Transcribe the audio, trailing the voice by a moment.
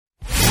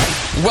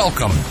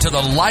Welcome to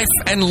the Life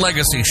and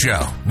Legacy Show,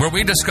 where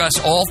we discuss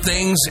all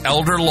things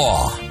elder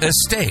law,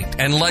 estate,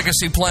 and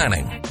legacy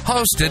planning.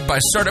 Hosted by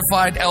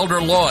certified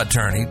elder law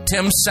attorney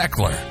Tim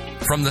Sechler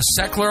from the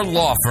Sechler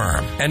Law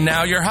Firm. And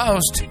now your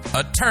host,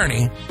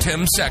 attorney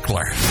Tim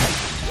Sechler.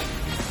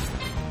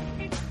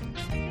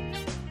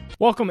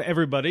 Welcome,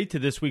 everybody, to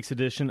this week's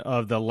edition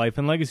of the Life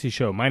and Legacy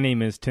Show. My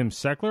name is Tim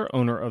Sechler,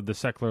 owner of the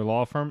Sechler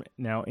Law Firm,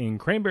 now in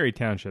Cranberry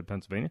Township,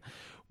 Pennsylvania,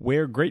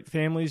 where great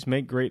families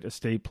make great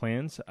estate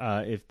plans.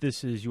 If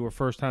this is your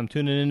first time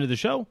tuning into the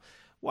show,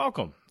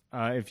 welcome.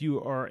 If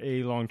you are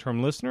a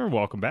long-term listener,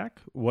 welcome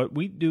back. What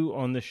we do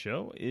on this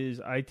show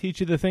is I teach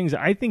you the things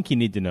I think you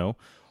need to know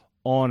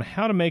on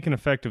how to make an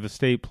effective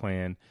estate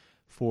plan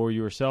for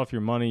yourself,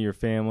 your money, your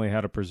family, how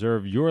to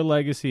preserve your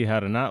legacy, how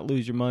to not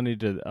lose your money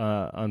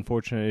to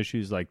unfortunate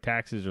issues like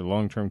taxes or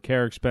long-term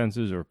care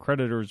expenses or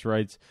creditors'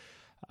 rights.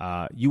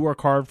 You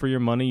work hard for your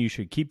money. You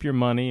should keep your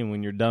money, and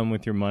when you're done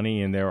with your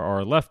money and there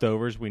are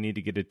leftovers, we need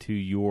to get it to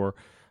your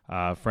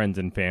friends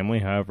and family,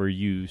 however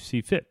you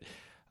see fit.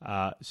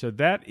 So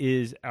that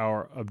is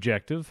our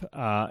objective,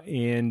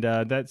 and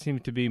that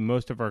seems to be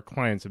most of our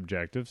clients'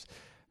 objectives.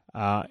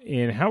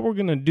 And how we're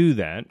going to do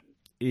that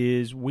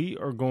is we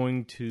are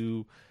going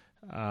to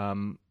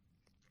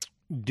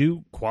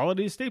do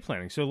quality estate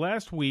planning. So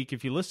last week,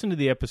 if you listened to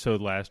the episode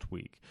last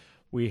week,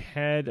 we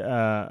had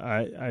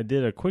I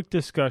did a quick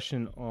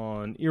discussion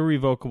on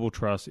irrevocable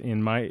trust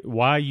and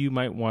why you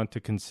might want to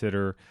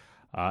consider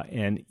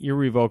an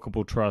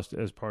irrevocable trust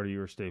as part of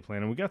your estate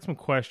plan. And we got some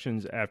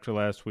questions after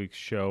last week's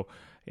show,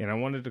 and I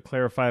wanted to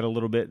clarify it a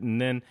little bit. And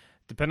then,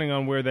 depending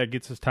on where that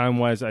gets us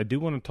time-wise, I do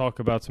want to talk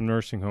about some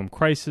nursing home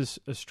crisis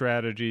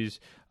strategies.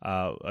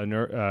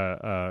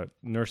 Nursing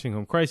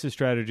home crisis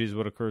strategy is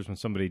what occurs when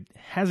somebody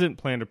hasn't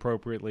planned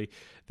appropriately.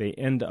 They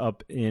end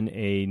up in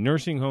a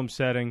nursing home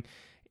setting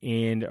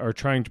and are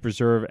trying to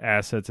preserve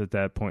assets at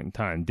that point in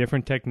time.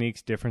 Different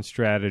techniques, different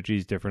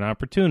strategies, different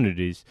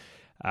opportunities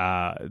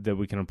that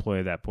we can employ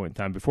at that point in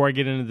time. Before I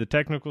get into the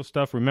technical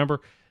stuff, remember,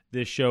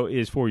 this show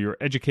is for your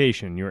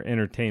education, your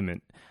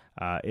entertainment.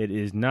 It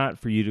is not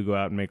for you to go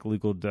out and make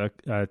legal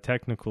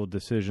technical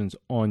decisions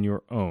on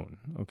your own.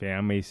 Okay,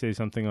 I may say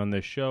something on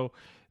this show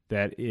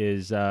that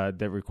is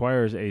that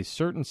requires a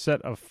certain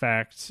set of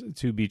facts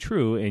to be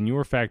true, and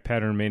your fact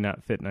pattern may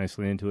not fit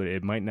nicely into it.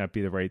 It might not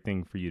be the right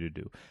thing for you to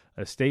do.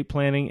 Estate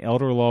planning,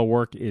 elder law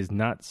work is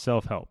not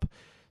self-help.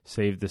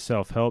 Save the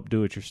self-help,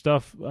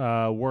 do-it-your-stuff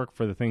work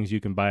for the things you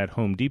can buy at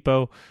Home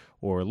Depot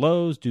or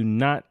Lowe's. Do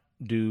not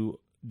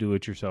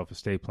do-it-yourself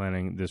estate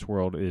planning. This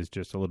world is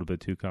just a little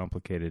bit too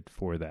complicated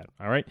for that.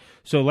 All right.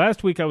 So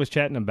last week I was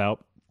chatting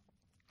about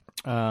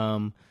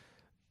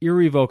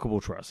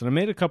irrevocable trust, and I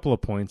made a couple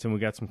of points, and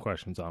we got some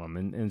questions on them.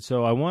 And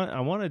so I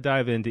want to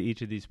dive into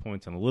each of these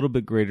points in a little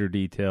bit greater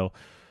detail,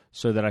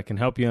 so that I can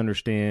help you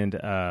understand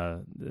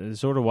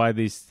sort of why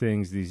these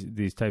things,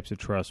 these types of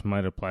trusts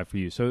might apply for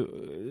you. So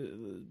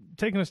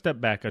taking a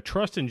step back, a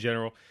trust in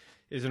general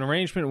is an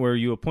arrangement where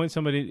you appoint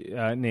somebody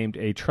named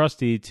a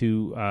trustee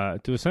to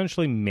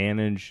essentially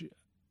manage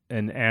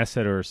an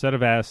asset or a set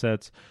of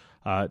assets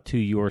to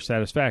your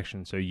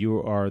satisfaction. So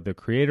you are the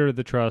creator of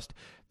the trust.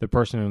 The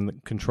person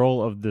in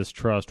control of this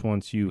trust,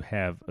 once you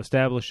have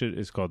established it,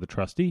 is called the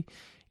trustee.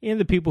 And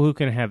the people who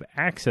can have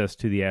access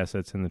to the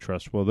assets in the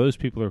trust, well, those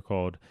people are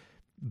called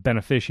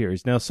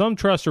beneficiaries. Now, some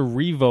trusts are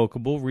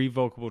revocable.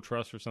 Revocable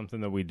trusts are something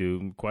that we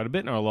do quite a bit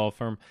in our law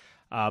firm.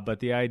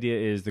 But the idea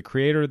is the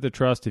creator of the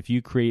trust, if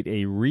you create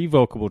a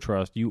revocable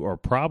trust, you are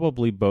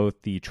probably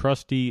both the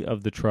trustee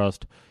of the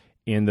trust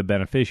and the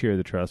beneficiary of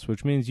the trust,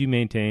 which means you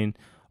maintain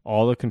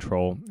all the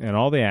control and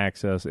all the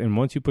access. And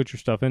once you put your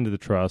stuff into the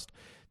trust,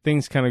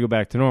 things kind of go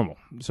back to normal.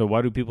 So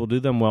why do people do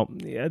them? Well,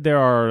 there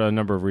are a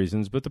number of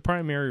reasons, but the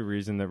primary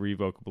reason that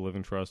revocable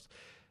living trusts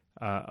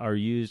are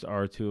used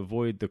are to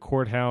avoid the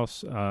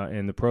courthouse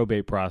and the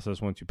probate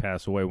process once you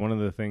pass away. One of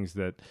the things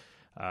that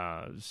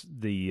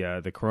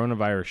the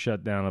coronavirus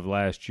shutdown of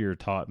last year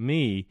taught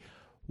me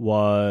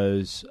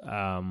was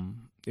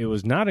it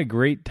was not a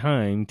great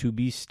time to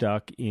be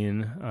stuck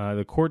in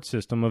the court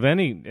system of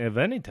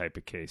any type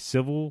of case,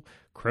 civil,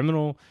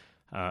 criminal,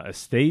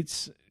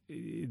 estates.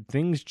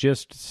 Things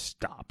just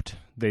stopped.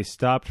 They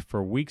stopped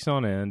for weeks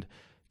on end.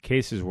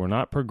 Cases were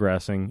not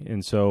progressing.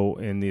 And so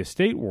in the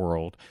estate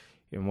world,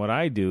 in what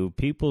I do,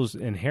 people's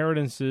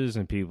inheritances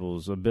and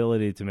people's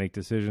ability to make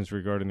decisions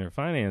regarding their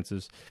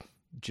finances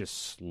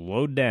just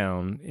slowed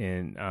down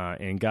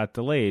and got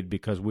delayed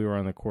because we were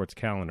on the court's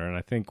calendar. And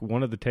I think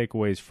one of the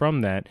takeaways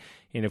from that,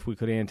 and if we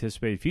could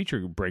anticipate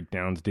future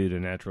breakdowns due to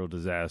natural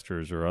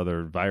disasters or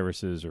other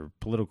viruses or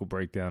political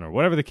breakdown or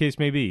whatever the case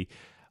may be,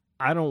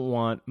 I don't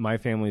want my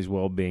family's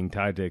well-being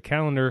tied to a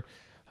calendar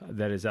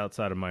that is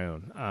outside of my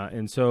own.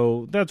 And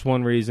so that's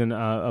one reason,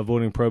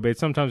 avoiding probate.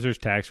 Sometimes there's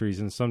tax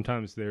reasons.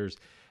 Sometimes there's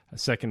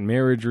second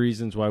marriage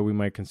reasons why we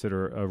might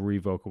consider a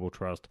revocable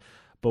trust.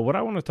 But what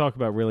I want to talk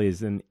about really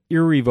is an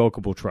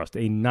irrevocable trust,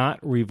 a not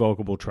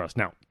revocable trust.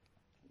 Now,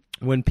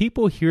 when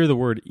people hear the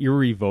word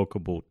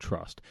irrevocable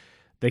trust,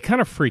 they kind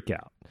of freak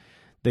out.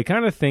 They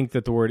kind of think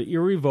that the word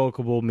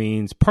irrevocable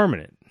means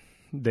permanent.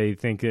 They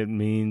think it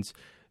means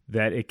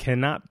that it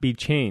cannot be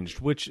changed,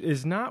 which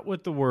is not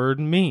what the word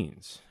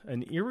means.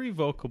 An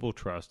irrevocable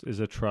trust is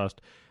a trust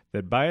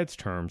that by its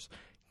terms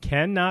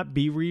cannot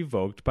be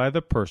revoked by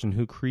the person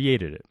who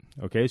created it.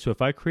 Okay, so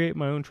if I create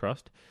my own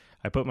trust,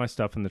 I put my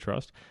stuff in the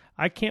trust,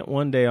 I can't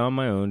one day on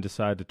my own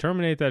decide to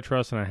terminate that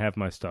trust and I have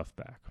my stuff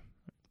back.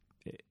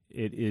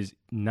 It is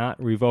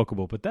not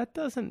revocable, but that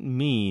doesn't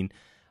mean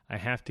I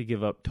have to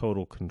give up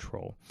total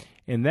control.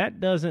 And that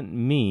doesn't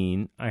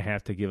mean I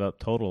have to give up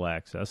total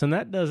access. And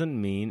that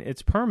doesn't mean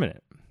it's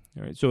permanent.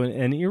 All right? So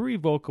an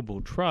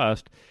irrevocable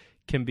trust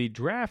can be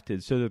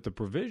drafted so that the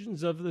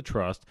provisions of the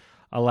trust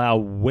allow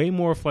way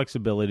more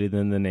flexibility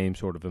than the name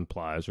sort of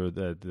implies, or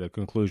the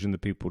conclusion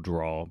that people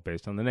draw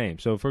based on the name.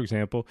 So, for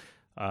example,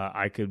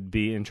 I could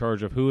be in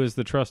charge of who is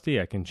the trustee.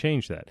 I can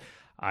change that.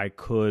 I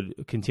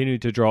could continue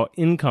to draw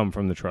income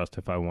from the trust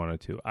if I wanted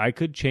to. I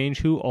could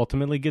change who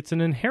ultimately gets an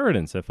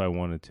inheritance if I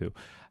wanted to.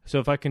 So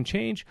if I can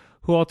change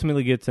who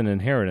ultimately gets an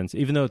inheritance,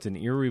 even though it's an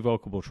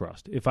irrevocable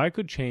trust, if I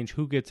could change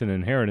who gets an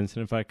inheritance,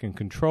 and if I can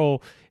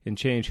control and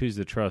change who's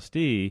the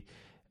trustee,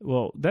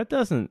 well, that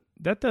doesn't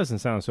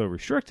sound so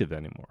restrictive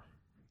anymore.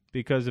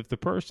 Because if the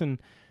person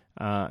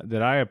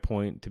that I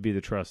appoint to be the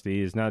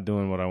trustee is not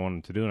doing what I want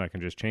them to do, and I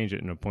can just change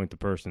it and appoint the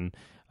person,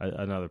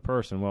 another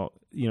person, well,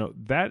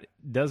 that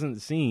doesn't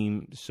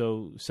seem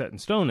so set in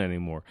stone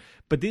anymore.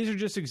 But these are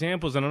just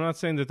examples, and I'm not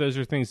saying that those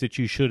are things that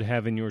you should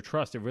have in your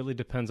trust. It really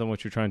depends on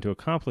what you're trying to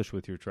accomplish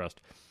with your trust.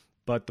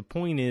 But the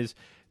point is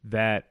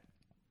that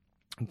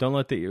don't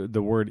let the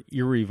word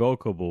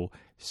irrevocable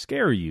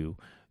scare you.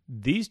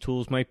 These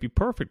tools might be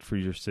perfect for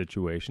your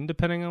situation,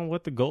 depending on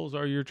what the goals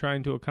are you're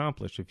trying to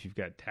accomplish. If you've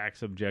got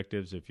tax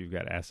objectives, if you've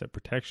got asset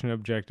protection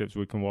objectives,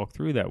 we can walk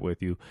through that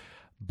with you.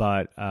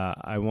 But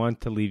I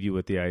want to leave you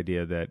with the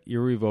idea that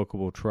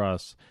irrevocable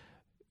trusts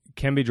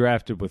can be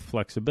drafted with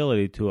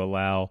flexibility to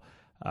allow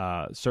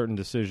certain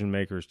decision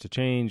makers to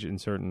change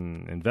and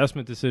certain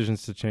investment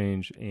decisions to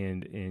change,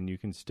 and you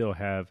can still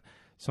have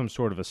some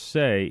sort of a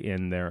say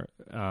in there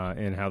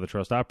in how the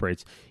trust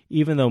operates,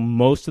 even though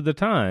most of the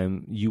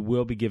time you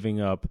will be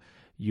giving up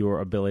your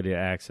ability to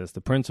access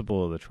the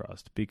principal of the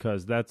trust,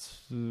 because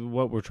that's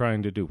what we're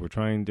trying to do. We're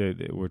trying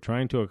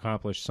to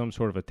accomplish some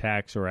sort of a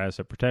tax or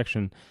asset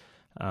protection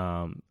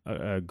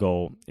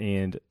goal,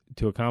 and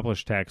to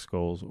accomplish tax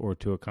goals or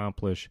to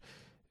accomplish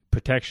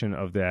protection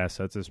of the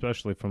assets,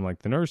 especially from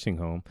like the nursing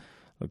home.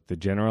 Look, the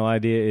general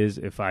idea is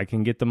if I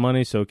can get the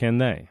money, so can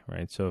they,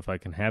 right? So if I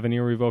can have an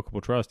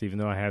irrevocable trust, even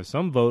though I have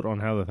some vote on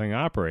how the thing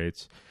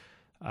operates,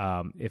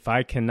 if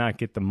I cannot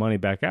get the money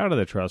back out of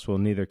the trust, well,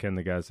 neither can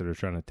the guys that are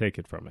trying to take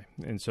it from me.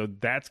 And so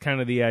that's kind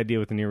of the idea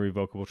with an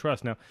irrevocable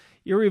trust. Now,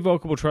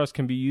 irrevocable trust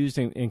can be used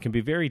and can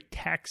be very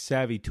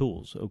tax-savvy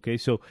tools, okay?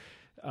 So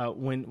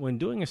when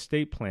doing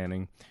estate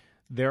planning,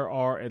 there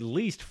are at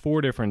least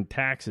 4 different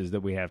taxes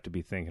that we have to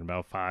be thinking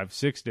about, 5,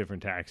 6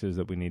 different taxes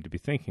that we need to be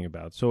thinking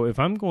about. So if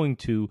I'm going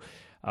to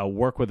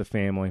work with a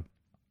family,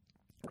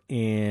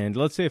 and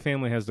let's say a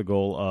family has the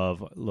goal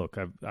of, look,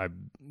 I've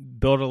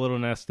built a little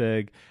nest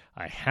egg,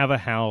 I have a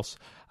house,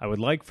 I would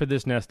like for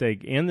this nest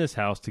egg and this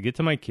house to get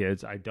to my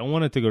kids, I don't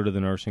want it to go to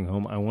the nursing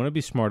home, I want to be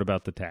smart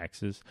about the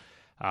taxes,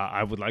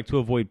 I would like to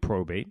avoid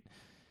probate,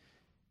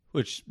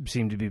 which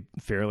seem to be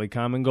fairly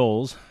common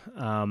goals.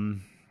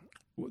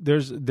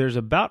 There's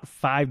about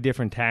 5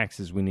 different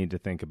taxes we need to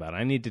think about.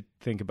 I need to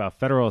think about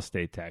federal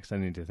estate tax. I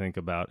need to think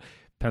about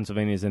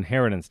Pennsylvania's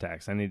inheritance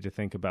tax. I need to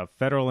think about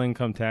federal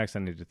income tax. I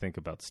need to think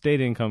about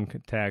state income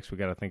tax. We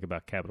got to think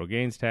about capital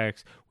gains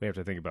tax. We have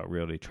to think about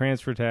realty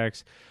transfer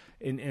tax.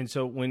 And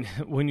so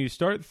when you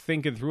start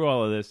thinking through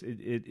all of this,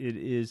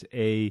 it's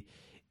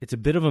a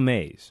bit of a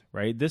maze,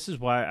 right? This is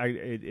why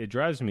it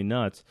drives me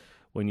nuts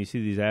when you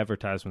see these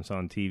advertisements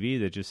on TV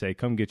that just say,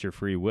 come get your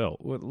free will.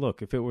 Well,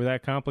 look, if it were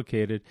that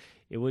complicated,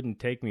 it wouldn't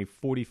take me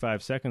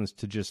 45 seconds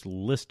to just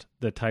list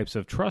the types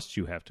of trusts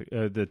you have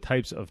to, the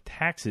types of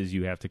taxes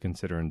you have to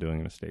consider in doing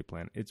an estate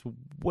plan. It's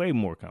way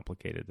more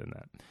complicated than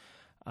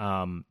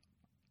that.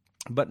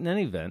 But in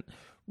any event,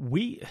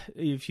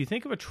 if you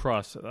think of a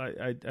trust,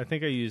 I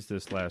think I used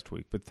this last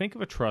week, but think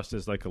of a trust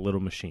as like a little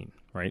machine,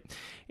 right?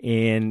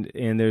 And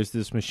there's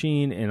this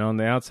machine, and on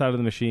the outside of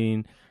the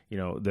machine,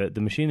 the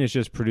machine is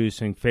just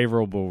producing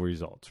favorable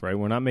results, right?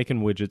 We're not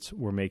making widgets,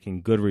 we're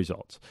making good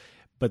results.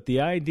 But the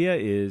idea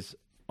is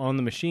on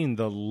the machine,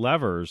 the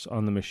levers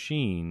on the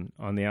machine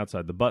on the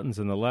outside, the buttons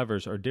and the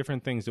levers are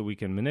different things that we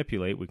can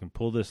manipulate. We can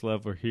pull this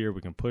lever here,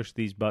 we can push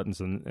these buttons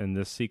in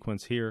this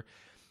sequence here.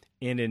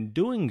 And in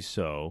doing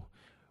so,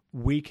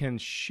 we can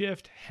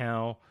shift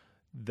how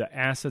the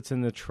assets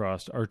in the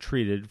trust are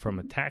treated from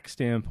a tax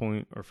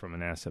standpoint or from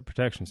an asset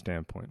protection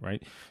standpoint,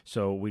 right?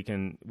 So we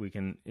can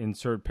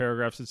insert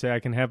paragraphs that say I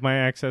can have my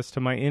access to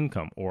my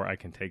income, or I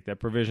can take that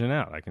provision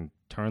out. I can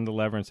turn the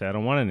lever and say I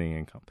don't want any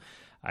income.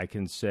 I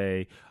can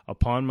say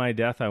upon my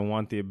death, I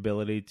want the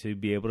ability to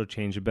be able to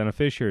change the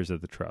beneficiaries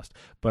of the trust.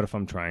 But if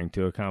I'm trying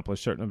to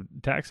accomplish certain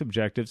tax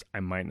objectives, I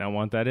might not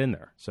want that in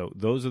there. So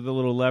those are the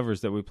little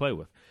levers that we play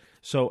with.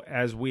 So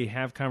as we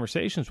have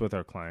conversations with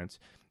our clients,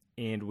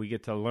 and we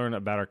get to learn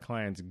about our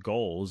clients'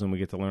 goals, and we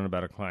get to learn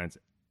about our clients'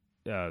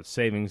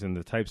 savings and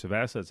the types of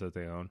assets that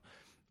they own,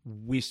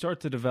 we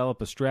start to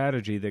develop a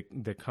strategy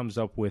that comes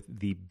up with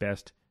the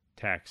best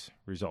tax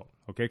result.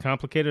 Okay,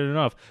 complicated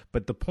enough,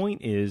 but the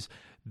point is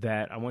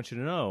that I want you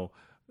to know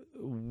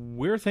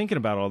we're thinking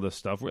about all this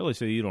stuff really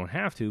so you don't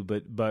have to,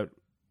 but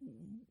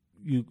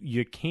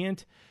you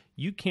can't,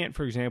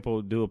 for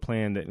example, do a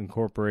plan that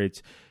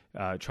incorporates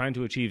trying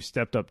to achieve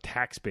stepped up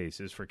tax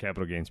bases for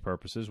capital gains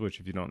purposes, which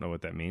if you don't know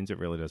what that means, it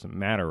really doesn't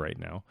matter right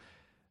now,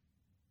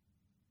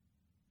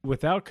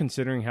 without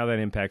considering how that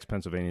impacts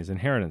Pennsylvania's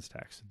inheritance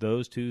tax.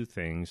 Those two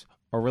things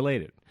are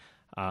related.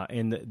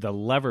 And the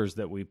levers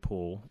that we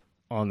pull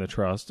on the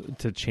trust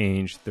to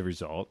change the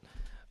result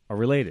are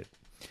related.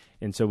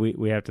 And so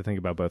we have to think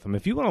about both of them.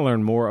 If you want to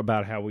learn more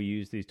about how we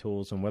use these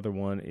tools and whether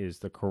one is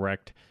the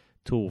correct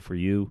tool for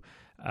you,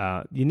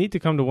 you need to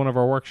come to one of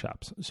our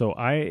workshops. So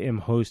I am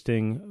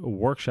hosting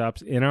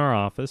workshops in our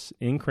office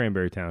in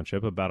Cranberry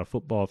Township, about a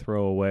football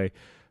throw away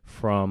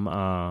from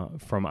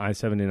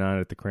I-79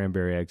 at the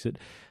Cranberry exit.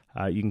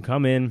 You can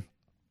come in,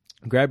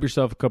 grab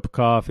yourself a cup of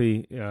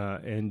coffee,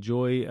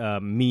 enjoy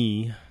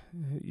me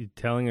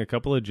telling a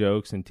couple of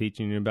jokes and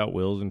teaching you about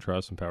wills and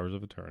trusts and powers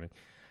of attorney.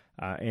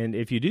 And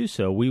if you do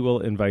so, we will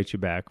invite you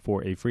back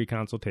for a free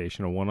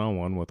consultation, a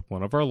one-on-one with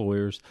one of our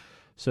lawyers,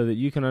 so that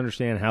you can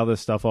understand how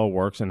this stuff all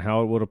works and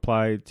how it would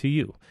apply to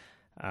you.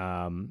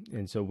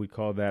 And so we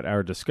call that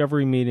our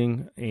discovery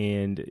meeting,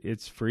 and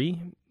it's free.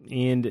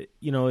 And,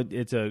 you know,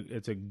 it's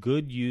a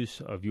good use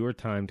of your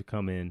time to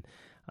come in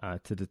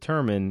to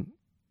determine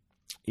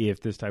if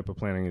this type of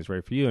planning is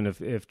right for you. And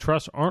if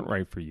trusts aren't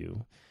right for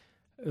you,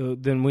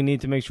 then we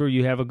need to make sure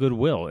you have a good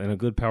will and a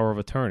good power of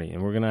attorney.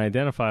 And we're going to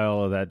identify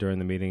all of that during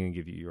the meeting and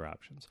give you your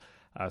options.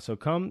 So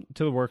come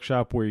to the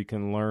workshop where you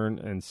can learn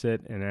and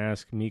sit and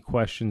ask me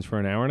questions for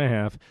an hour and a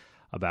half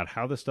about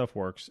how this stuff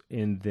works,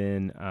 and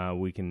then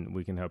we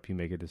can help you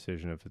make a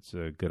decision if it's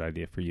a good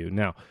idea for you.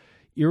 Now,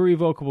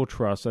 irrevocable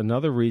trusts,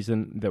 another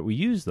reason that we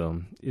use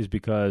them is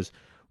because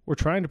we're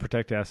trying to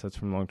protect assets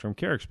from long-term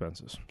care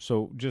expenses.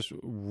 So just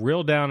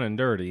real down and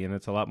dirty, and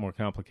it's a lot more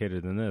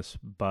complicated than this,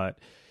 but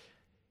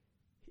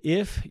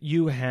if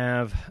you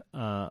have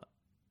a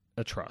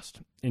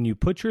trust and you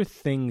put your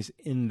things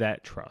in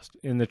that trust,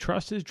 and the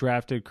trust is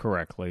drafted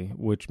correctly,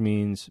 which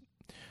means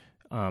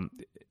that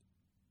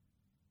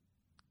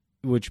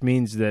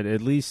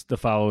at least the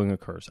following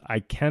occurs. I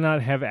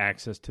cannot have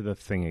access to the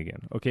thing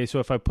again. Okay, so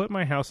if I put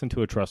my house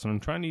into a trust, and I'm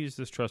trying to use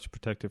this trust to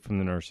protect it from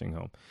the nursing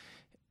home,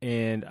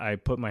 and I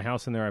put my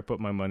house in there, I put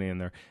my money in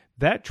there,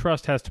 that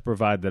trust has to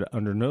provide that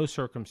under no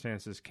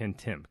circumstances can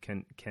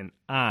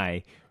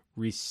I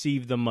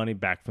receive the money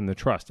back from the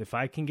trust. If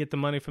I can get the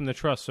money from the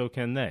trust, so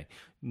can they.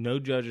 No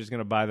judge is going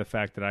to buy the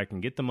fact that I can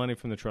get the money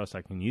from the trust,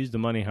 I can use the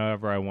money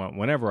however I want,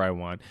 whenever I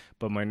want,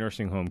 but my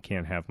nursing home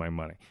can't have my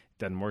money. It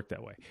doesn't work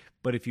that way.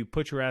 But if you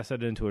put your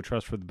asset into a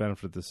trust for the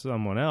benefit of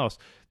someone else,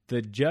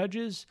 the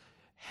judges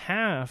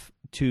have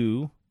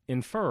to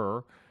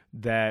infer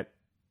that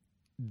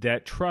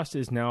that trust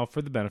is now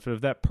for the benefit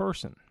of that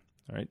person.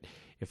 All right.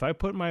 If I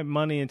put my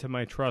money into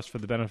my trust for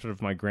the benefit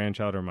of my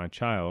grandchild or my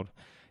child,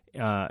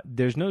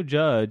 there's no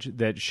judge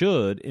that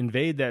should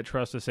invade that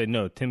trust to say,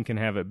 no, Tim can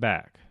have it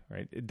back,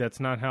 right? That's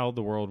not how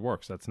the world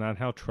works. That's not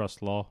how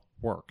trust law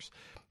works.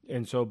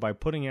 And so by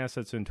putting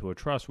assets into a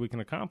trust, we can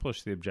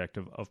accomplish the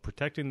objective of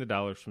protecting the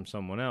dollars from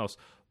someone else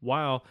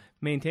while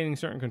maintaining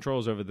certain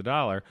controls over the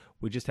dollar.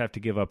 We just have to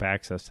give up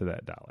access to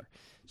that dollar.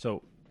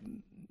 So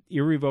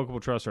irrevocable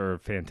trusts are a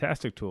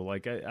fantastic tool.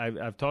 Like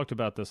I've talked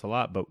about this a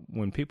lot, but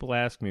when people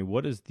ask me,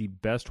 what is the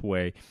best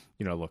way,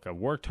 look, I've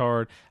worked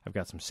hard, I've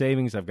got some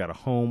savings, I've got a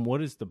home.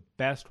 What is the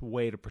best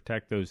way to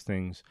protect those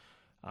things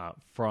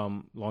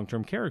from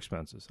long-term care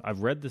expenses?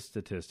 I've read the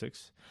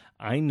statistics.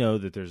 I know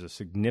that there's a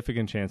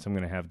significant chance I'm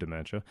going to have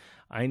dementia.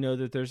 I know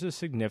that there's a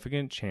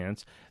significant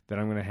chance that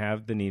I'm going to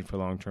have the need for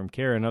long-term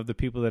care. And of the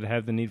people that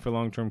have the need for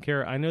long-term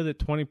care, I know that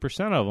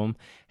 20% of them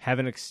have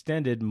an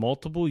extended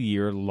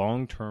multiple-year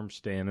long-term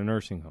stay in a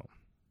nursing home.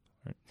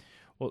 Right?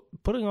 Well,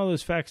 putting all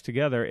those facts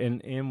together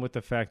and with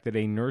the fact that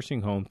a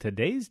nursing home,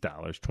 today's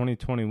dollars,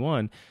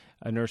 2021,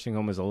 a nursing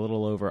home is a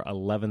little over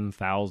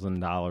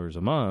 $11,000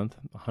 a month,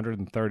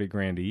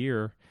 $130,000 a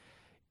year.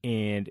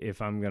 And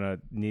if I'm going to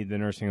need the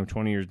nursing home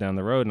 20 years down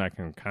the road, and I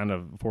can kind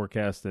of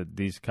forecast that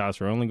these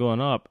costs are only going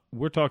up,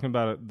 we're talking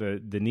about the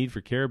need for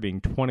care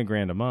being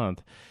 $20,000 a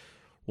month.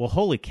 Well,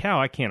 holy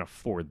cow, I can't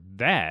afford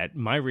that.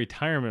 My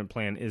retirement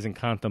plan isn't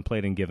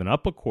contemplating giving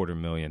up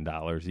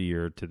 $250,000 a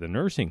year to the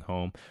nursing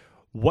home.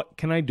 What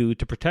can I do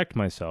to protect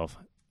myself?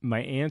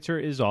 My answer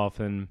is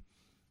often,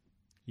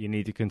 you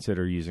need to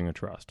consider using a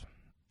trust.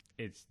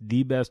 It's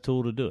the best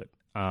tool to do it.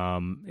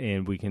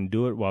 And we can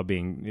do it while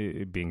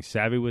being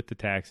savvy with the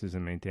taxes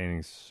and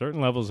maintaining certain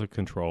levels of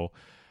control,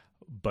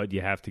 but you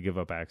have to give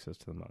up access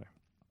to the money.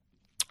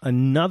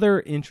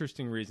 Another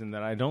interesting reason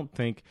that I don't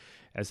think,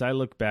 as I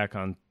look back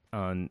on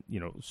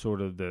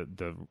sort of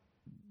the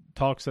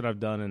talks that I've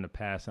done in the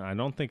past, and I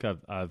don't think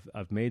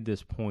I've made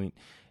this point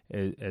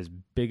as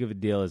big of a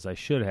deal as I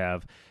should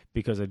have,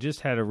 because I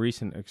just had a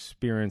recent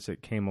experience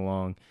that came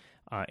along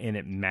and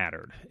it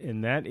mattered.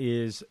 And that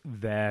is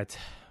that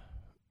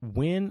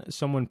when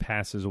someone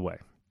passes away,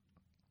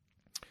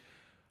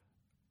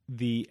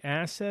 the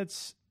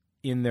assets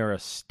in their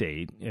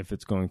estate, if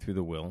it's going through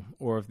the will,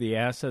 or if the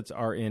assets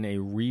are in a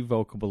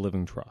revocable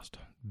living trust,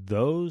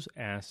 those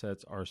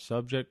assets are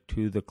subject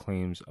to the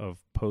claims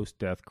of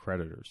post-death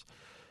creditors.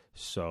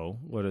 So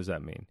what does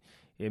that mean?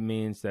 It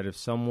means that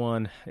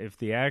if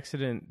the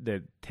accident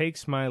that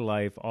takes my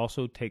life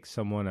also takes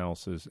someone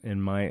else's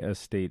and my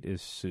estate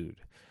is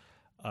sued.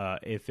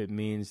 If it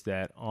means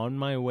that on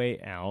my way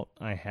out,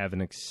 I have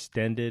an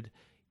extended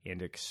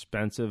and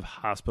expensive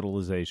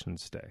hospitalization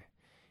stay.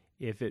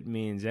 If it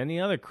means any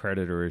other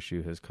creditor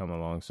issue has come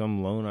along,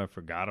 some loan I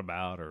forgot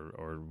about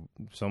or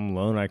some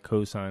loan I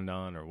co-signed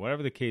on or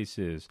whatever the case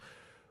is,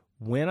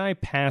 when I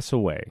pass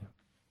away,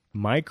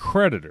 my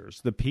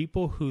creditors, the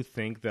people who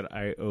think that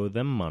I owe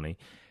them money,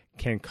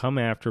 can come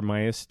after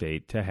my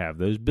estate to have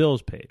those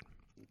bills paid.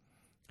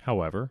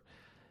 However,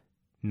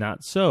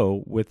 not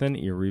so with an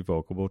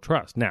irrevocable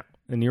trust. Now,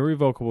 an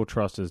irrevocable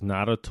trust is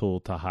not a tool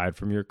to hide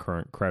from your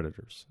current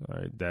creditors. All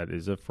right? That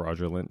is a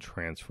fraudulent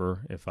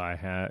transfer. If I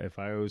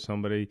owe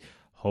somebody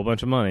a whole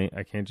bunch of money,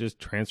 I can't just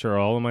transfer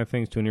all of my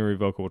things to an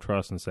irrevocable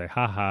trust and say,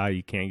 ha,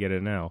 you can't get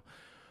it now.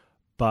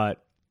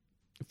 But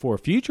for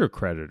future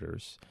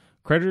creditors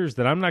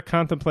that I'm not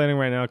contemplating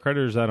right now,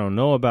 creditors I don't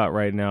know about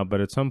right now,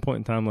 but at some point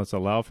in time, let's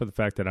allow for the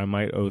fact that I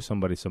might owe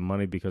somebody some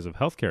money because of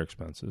healthcare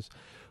expenses.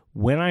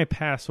 When I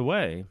pass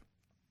away,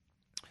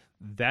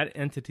 that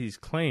entity's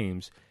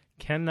claims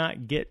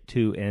cannot get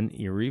to an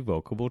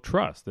irrevocable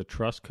trust. The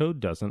trust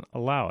code doesn't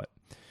allow it,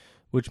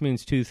 which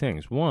means two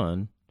things.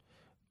 One,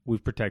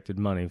 we've protected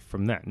money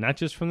from that, not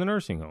just from the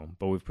nursing home,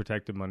 but we've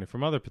protected money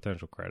from other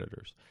potential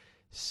creditors.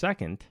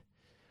 Second,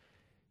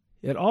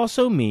 it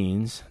also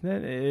means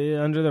that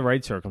under the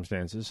right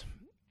circumstances,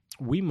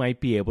 we might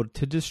be able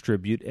to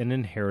distribute an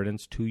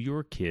inheritance to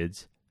your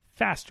kids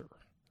faster.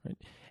 Right?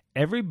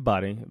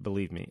 Everybody,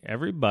 believe me,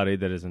 everybody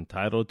that is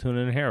entitled to an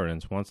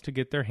inheritance wants to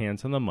get their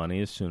hands on the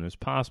money as soon as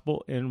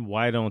possible. And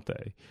why don't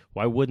they?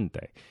 Why wouldn't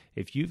they?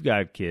 If you've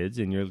got kids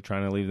and you're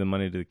trying to leave the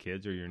money to the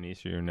kids or your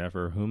niece or your nephew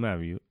or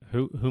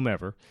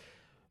whomever,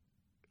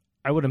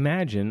 I would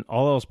imagine,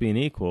 all else being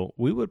equal,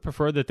 we would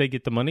prefer that they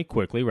get the money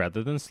quickly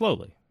rather than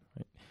slowly.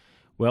 Right?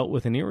 Well,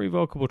 with an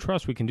irrevocable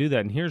trust, we can do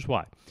that, and here's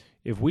why.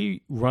 If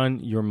we run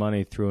your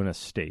money through an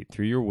estate,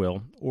 through your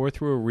will, or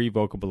through a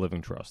revocable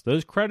living trust,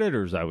 those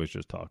creditors I was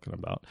just talking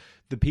about,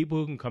 the people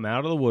who can come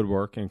out of the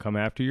woodwork and come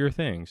after your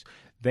things,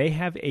 they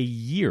have a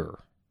year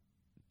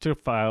to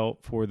file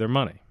for their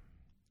money,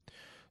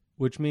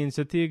 which means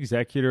that the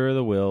executor of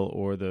the will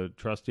or the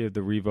trustee of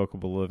the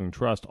revocable living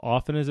trust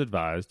often is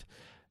advised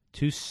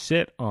to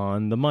sit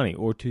on the money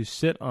or to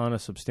sit on a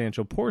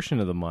substantial portion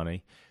of the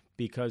money.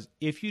 Because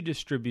if you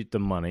distribute the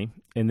money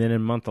and then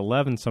in month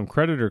 11 some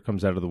creditor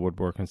comes out of the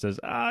woodwork and says,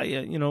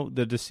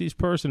 the deceased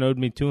person owed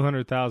me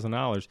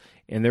 $200,000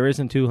 and there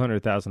isn't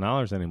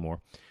 $200,000 anymore,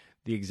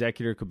 the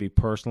executor could be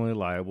personally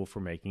liable for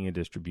making a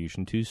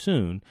distribution too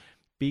soon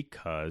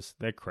because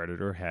that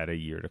creditor had a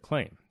year to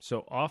claim. So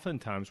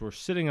oftentimes we're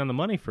sitting on the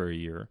money for a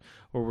year,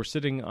 or we're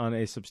sitting on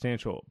a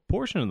substantial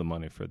portion of the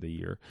money for the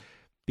year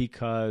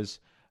because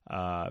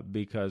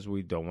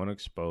we don't want to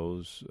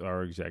expose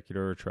our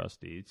executor or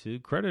trustee to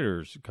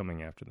creditors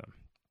coming after them.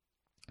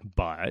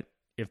 But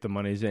if the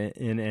money's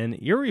in an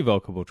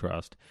irrevocable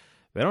trust,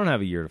 they don't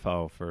have a year to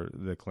file for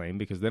the claim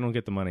because they don't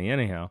get the money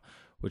anyhow,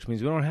 which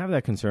means we don't have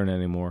that concern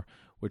anymore,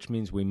 which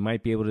means we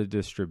might be able to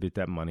distribute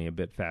that money a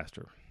bit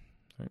faster.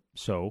 Right?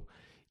 So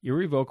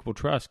irrevocable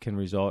trust can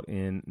result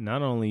in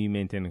not only you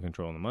maintaining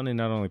control of the money,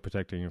 not only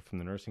protecting you from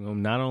the nursing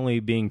home, not only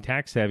being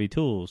tax-savvy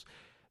tools,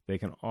 they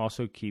can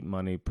also keep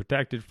money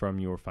protected from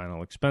your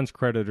final expense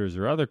creditors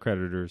or other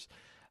creditors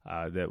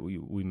that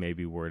we may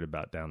be worried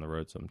about down the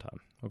road sometime.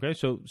 Okay,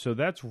 so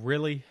that's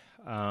really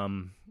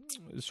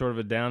sort of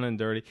a down and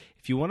dirty.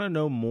 If you want to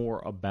know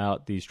more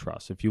about these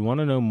trusts, if you want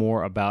to know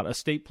more about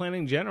estate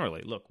planning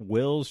generally, look,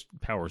 wills,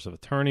 powers of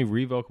attorney,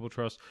 revocable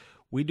trusts,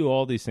 we do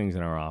all these things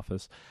in our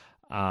office.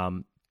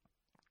 And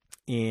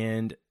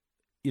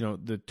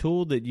the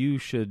tool that you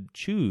should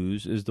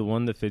choose is the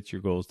one that fits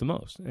your goals the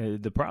most.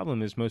 The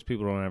problem is most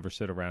people don't ever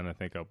sit around and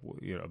think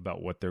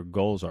about what their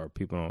goals are.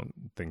 People don't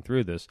think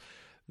through this,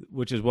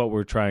 which is what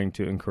we're trying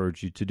to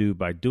encourage you to do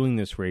by doing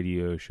this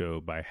radio show,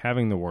 by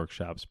having the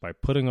workshops, by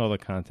putting all the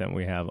content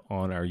we have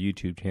on our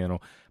YouTube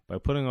channel, by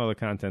putting all the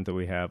content that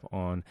we have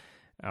on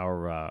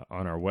our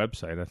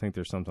website. I think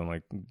there's something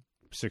like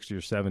 60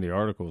 or 70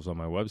 articles on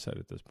my website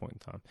at this point in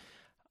time.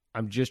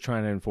 I'm just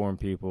trying to inform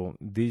people,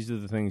 these are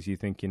the things you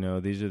think you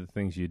know, these are the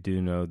things you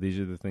do know, these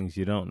are the things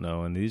you don't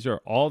know, and these are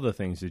all the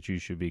things that you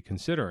should be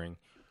considering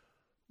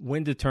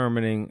when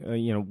determining,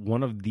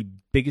 one of the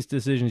biggest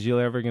decisions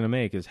you're ever going to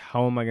make is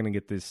how am I going to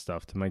get this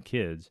stuff to my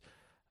kids,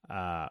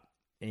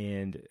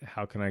 and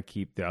how can I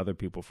keep the other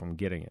people from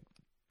getting it?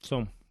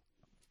 So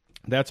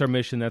that's our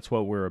mission. That's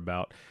what we're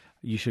about.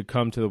 you should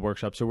come to the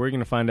workshop. So we're going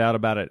to find out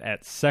about it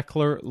at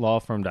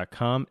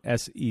SechlerLawFirm.com,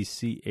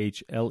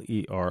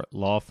 SECHLER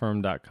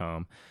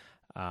lawfirm.com.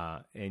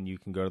 And you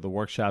can go to the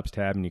workshops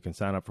tab and you can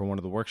sign up for one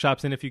of the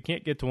workshops. And if you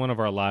can't get to one of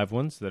our live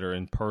ones that are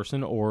in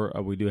person, or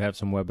we do have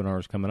some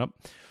webinars coming up,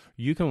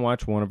 you can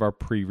watch one of our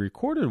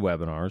pre-recorded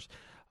webinars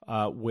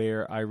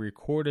where I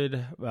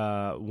recorded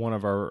one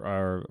of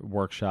our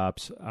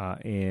workshops,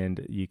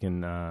 and you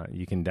can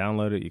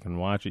download it, you can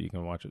watch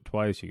it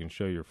twice, you can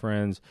show your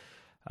friends,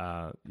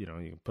 you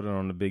can put it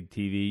on the big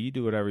TV, you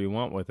do whatever you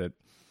want with it.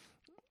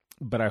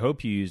 But I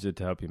hope you use it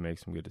to help you make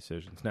some good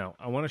decisions. Now,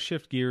 I want to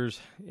shift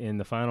gears in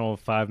the final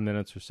 5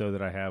 minutes or so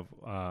that I have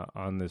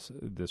on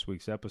this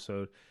week's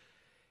episode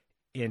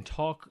and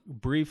talk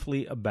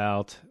briefly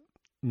about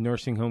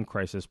nursing home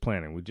crisis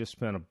planning. We just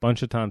spent a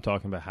bunch of time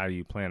talking about how do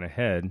you plan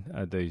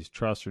ahead. These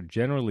trusts are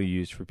generally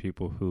used for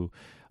people who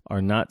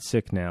are not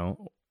sick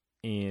now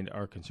and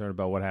are concerned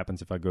about what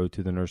happens if I go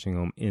to the nursing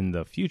home in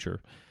the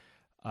future.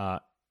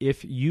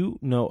 If you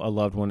know a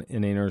loved one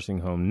in a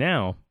nursing home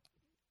now,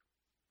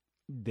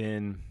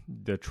 then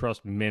the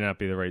trust may not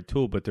be the right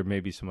tool, but there may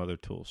be some other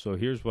tools. So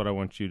here's what I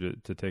want you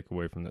to take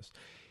away from this.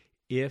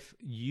 If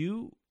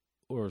you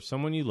or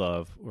someone you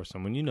love or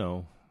someone you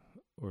know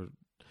or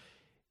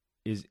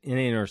is in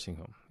a nursing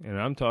home, and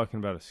I'm talking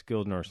about a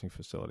skilled nursing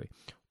facility,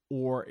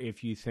 or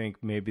if you think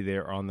maybe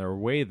they're on their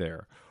way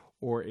there,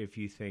 or if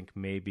you think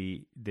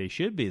maybe they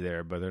should be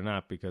there, but they're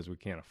not because we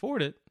can't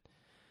afford it,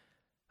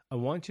 I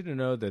want you to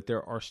know that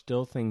there are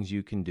still things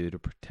you can do to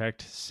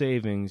protect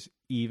savings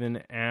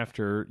even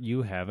after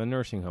you have a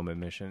nursing home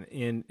admission.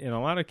 In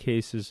a lot of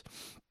cases,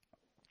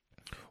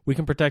 we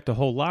can protect a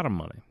whole lot of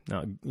money.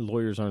 Now,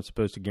 lawyers aren't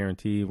supposed to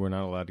guarantee. We're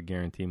not allowed to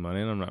guarantee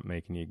money, and I'm not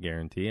making you a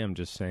guarantee. I'm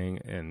just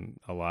saying in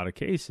a lot of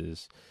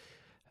cases,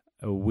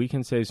 we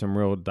can save some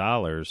real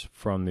dollars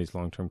from these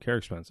long-term care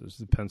expenses.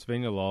 The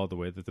Pennsylvania law, the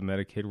way that the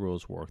Medicaid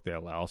rules work, they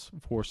allow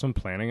for some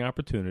planning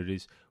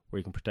opportunities where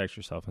you can protect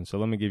yourself. And so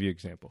let me give you an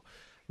example.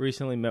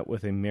 Recently met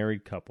with a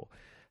married couple.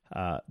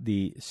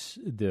 The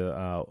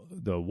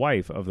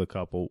wife of the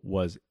couple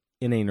was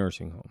in a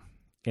nursing home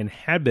and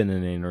had been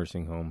in a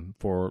nursing home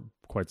for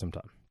quite some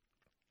time,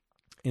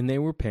 and they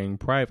were paying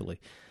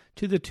privately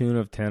to the tune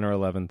of $10,000 or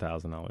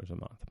 $11,000 a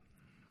month.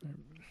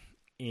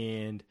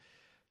 And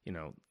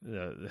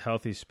the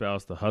healthy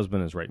spouse, the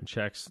husband, is writing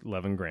checks,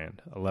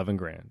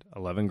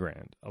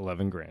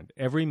 $11,000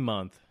 every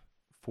month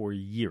for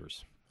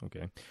years.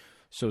 Okay.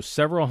 So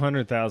several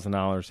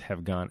 $100,000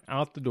 have gone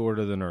out the door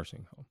to the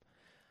nursing home.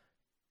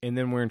 And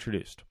then we're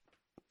introduced.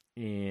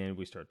 And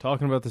we start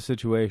talking about the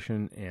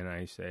situation, and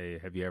I say,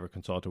 have you ever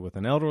consulted with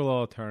an elder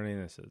law attorney?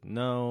 And they said,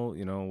 no,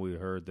 we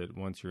heard that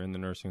once you're in the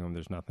nursing home,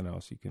 there's nothing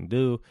else you can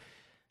do.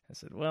 I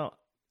said, well,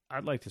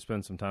 I'd like to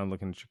spend some time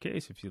looking at your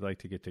case. If you'd like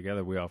to get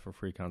together, we offer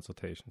free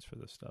consultations for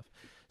this stuff.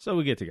 So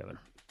we get together.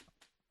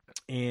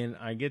 And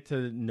I get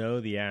to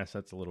know the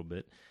assets a little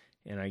bit.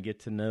 And I get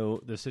to know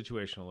the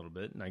situation a little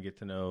bit, and I get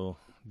to know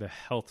the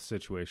health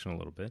situation a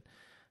little bit,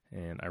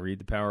 and I read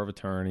the power of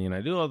attorney, and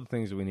I do all the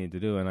things that we need to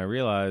do, and I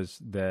realize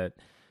that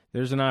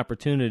there's an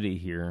opportunity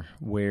here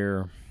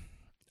where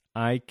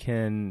I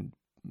can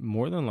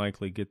more than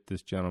likely get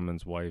this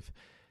gentleman's wife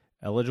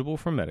eligible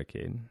for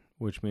Medicaid,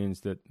 which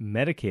means that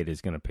Medicaid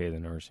is going to pay the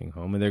nursing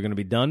home, and they're going to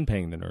be done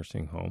paying the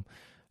nursing home.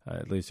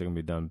 At least they're going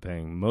to be done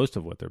paying most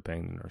of what they're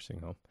paying the nursing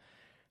home.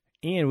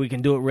 And we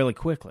can do it really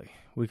quickly.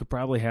 We could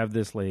probably have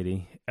this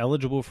lady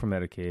eligible for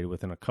Medicaid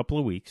within a couple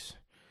of weeks,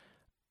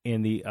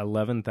 and the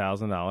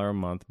 $11,000 a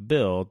month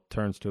bill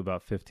turns to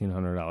about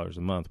 $1,500 a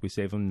month. We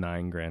save them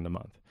 $9,000 a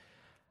month.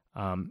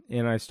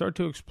 And I start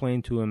to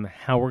explain to him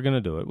how we're going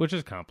to do it, which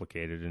is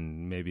complicated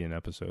and maybe an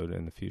episode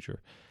in the future,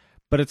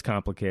 but it's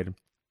complicated.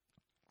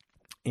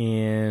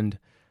 And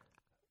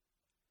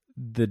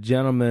the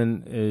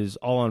gentleman is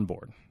all on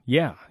board.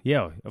 Yeah,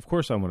 of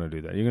course I want to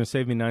do that. You're going to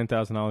save me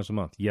 $9,000 a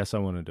month. Yes, I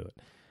want to do it.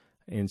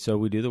 And so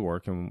we do the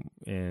work, and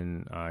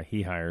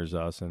he hires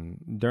us. And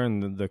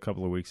during the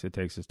couple of weeks it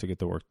takes us to get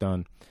the work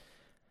done,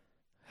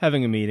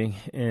 having a meeting,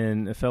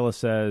 and the fella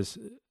says,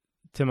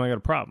 Tim, I got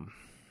a problem.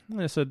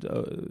 And I said,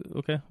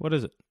 okay, what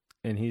is it?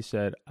 And he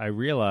said, I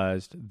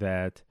realized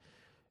that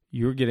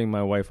you're getting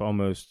my wife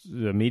almost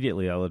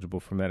immediately eligible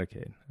for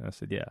Medicaid. And I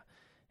said, yeah.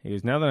 He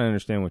goes, now that I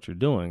understand what you're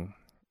doing,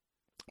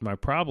 my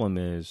problem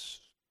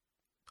is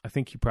I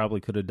think you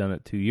probably could have done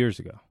it 2 years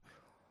ago.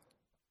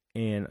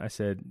 And I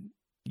said,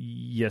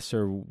 yes,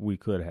 sir, we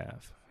could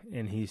have.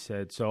 And he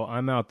said, so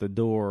I'm out the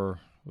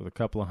door with a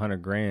couple of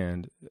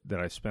 $100,000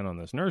 that I spent on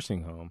this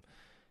nursing home,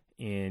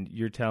 and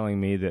you're telling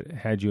me that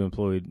had you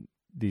employed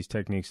these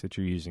techniques that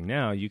you're using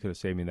now, you could have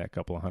saved me that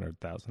couple of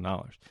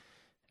 $100,000.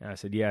 And I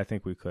said, yeah, I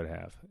think we could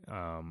have.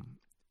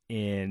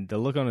 And the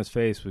look on his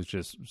face was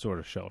just sort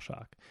of shell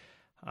shock.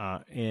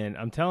 And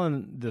I'm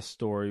telling this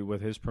story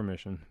with his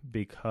permission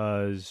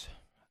because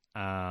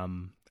I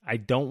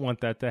don't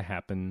want that to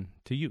happen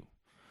to you.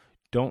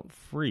 Don't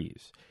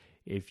freeze.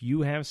 If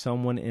you have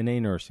someone in a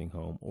nursing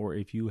home, or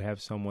if you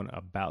have someone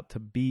about to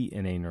be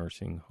in a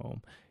nursing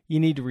home, you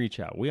need to reach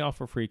out. We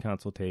offer free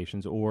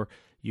consultations, or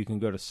you can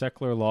go to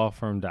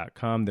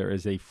SechlerLawFirm.com. There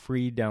is a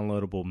free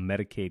downloadable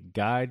Medicaid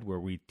guide where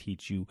we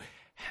teach you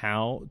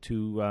how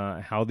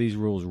these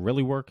rules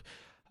really work.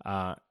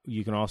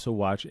 You can also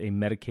watch a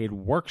Medicaid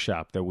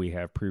workshop that we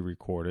have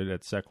pre-recorded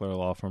at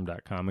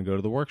SechlerLawFirm.com and go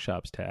to the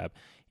Workshops tab,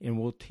 and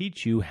we'll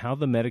teach you how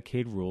the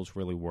Medicaid rules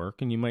really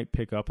work, and you might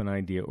pick up an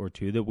idea or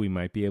two that we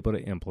might be able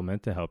to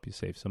implement to help you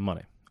save some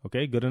money.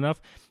 Okay, good enough?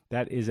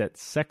 That is at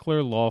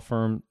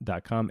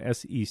SechlerLawFirm.com,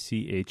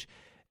 SECHLER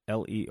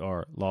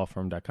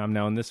lawfirm.com.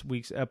 Now, in this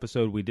week's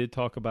episode, we did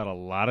talk about a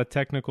lot of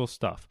technical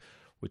stuff.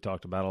 We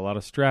talked about a lot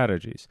of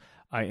strategies.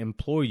 I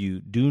implore you,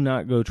 do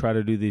not go try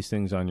to do these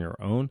things on your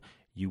own.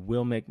 You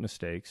will make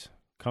mistakes.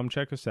 Come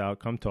check us out.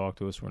 Come talk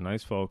to us. We're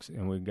nice folks,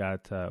 and we've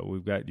got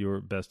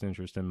your best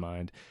interest in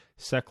mind.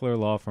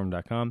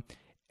 SechlerLawFirm.com,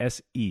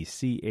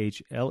 SECHLER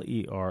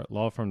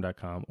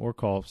lawfirm.com, or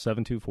call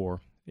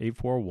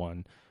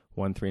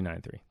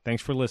 724-841-1393.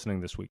 Thanks for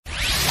listening this week.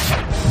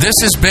 This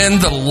has been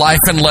the Life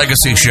and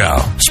Legacy Show,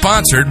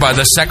 sponsored by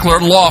the Sechler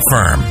Law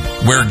Firm,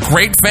 where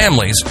great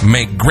families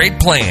make great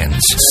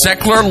plans.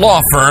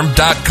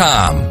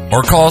 SechlerLawFirm.com,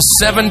 or call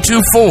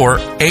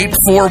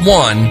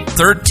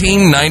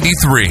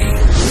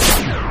 724-841-1393.